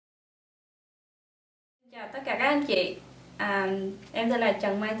Chào tất cả các anh chị. Em tên là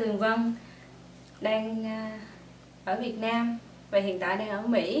Trần Mai Tường Vân, đang ở Việt Nam và hiện tại đang ở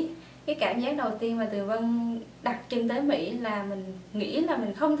Mỹ. Cái cảm giác đầu tiên mà Tường Vân đặt chân tới Mỹ là mình nghĩ là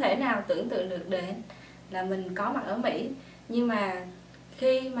mình không thể nào tưởng tượng được đến là mình có mặt ở Mỹ. Nhưng mà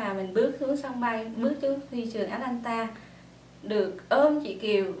khi mà mình bước xuống sân bay, bước xuống phi trường Atlanta, được ôm chị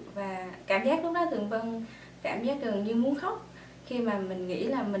Kiều, và cảm giác lúc đó Tường Vân cảm giác gần như muốn khóc khi mà mình nghĩ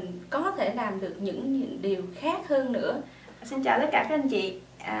là mình có thể làm được những điều khác hơn nữa. Xin chào tất cả các anh chị,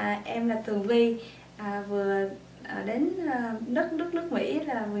 em là Tuong Vy, vừa đến nước Mỹ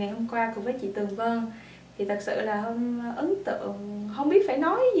là ngày hôm qua cùng với chị Tuong Vân. Thì thật sự là hôm ấn tượng, không biết phải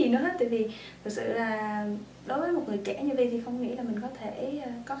nói gì nữa hết, tại vì thật sự là đối với một người trẻ như Vy thì không nghĩ là mình có thể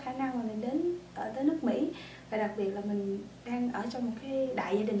có khả năng mà mình đến tới nước Mỹ, và đặc biệt là mình đang ở trong một cái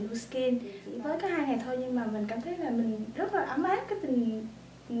đại gia đình Nuskin. Chỉ với có 2 ngày thôi nhưng mà mình cảm thấy là mình rất là ấm áp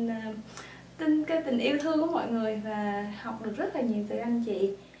cái tình yêu thương của mọi người, và học được rất là nhiều từ anh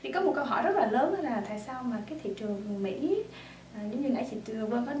chị. Thì có một câu hỏi rất là lớn là tại sao mà cái thị trường Mỹ, giống như nãy chị Tuong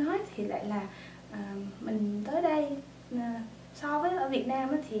Vân có nói, thì lại là mình tới đây so với ở Việt Nam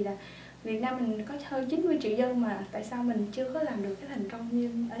thì là Việt Nam mình có hơn 90 triệu dân mà tại sao mình chưa có làm được cái thành công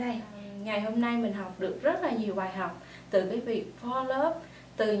như ở đây. Ngày hôm nay mình học được rất là nhiều bài học từ cái việc follow up,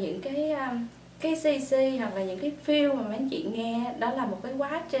 từ những cái CC hoặc là những cái feel mà mấy anh chị nghe. Đó là một cái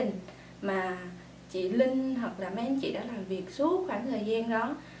quá trình mà chị Linh hoặc là mấy anh chị đã làm việc suốt khoảng thời gian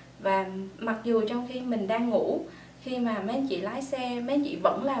đó. Và mặc dù trong khi mình đang ngủ, khi mà mấy anh chị lái xe, mấy anh chị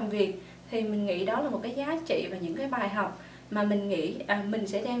vẫn làm việc, thì mình nghĩ đó là một cái giá trị và những cái bài học mà mình nghĩ mình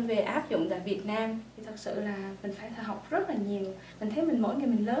sẽ đem về áp dụng tại Việt Nam. Thì thật sự là mình phải học rất là nhiều. Mình thấy mình mỗi ngày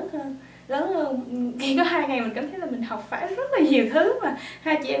mình lớn hơn. Khi có 2 ngày mình cảm thấy là mình học phải rất là nhiều thứ, mà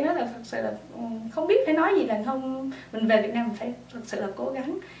hai chị em nói là thật sự là không biết phải nói gì, là không, mình về Việt Nam mình phải thật sự là cố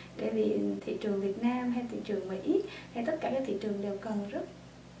gắng, để vì thị trường Việt Nam hay thị trường Mỹ hay tất cả các thị trường đều cần rất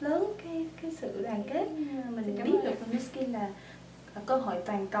lớn cái sự đoàn kết. Mình biết được Nuskin là cơ hội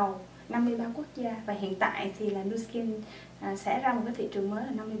toàn cầu, 53 quốc gia, và hiện tại thì là Nuskin sẽ ra một cái thị trường mới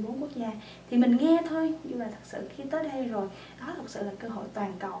là 54 quốc gia. Thì mình nghe thôi, nhưng mà thật sự khi tới đây rồi, đó thật sự là cơ hội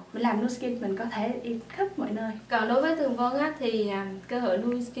toàn cầu. Mình làm Nuskin mình có thể đi khắp mọi nơi. Còn đối với Tường Vân thì cơ hội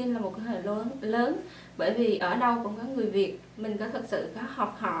Nuskin là một cơ hội lớn, bởi vì ở đâu cũng có người Việt. Mình có thực sự có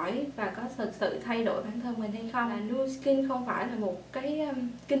học hỏi và có thực sự thay đổi bản thân mình hay không. Nuskin không phải là một cái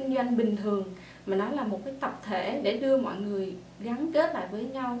kinh doanh bình thường, mà nó là một cái tập thể để đưa mọi người gắn kết lại với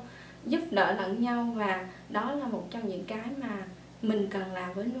nhau, giúp đỡ lẫn nhau. Và đó là một trong những cái mà mình cần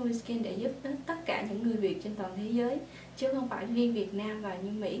làm với Nuskin để giúp đến tất cả những người Việt trên toàn thế giới, chứ không phải riêng Việt Nam và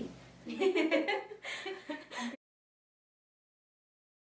như Mỹ.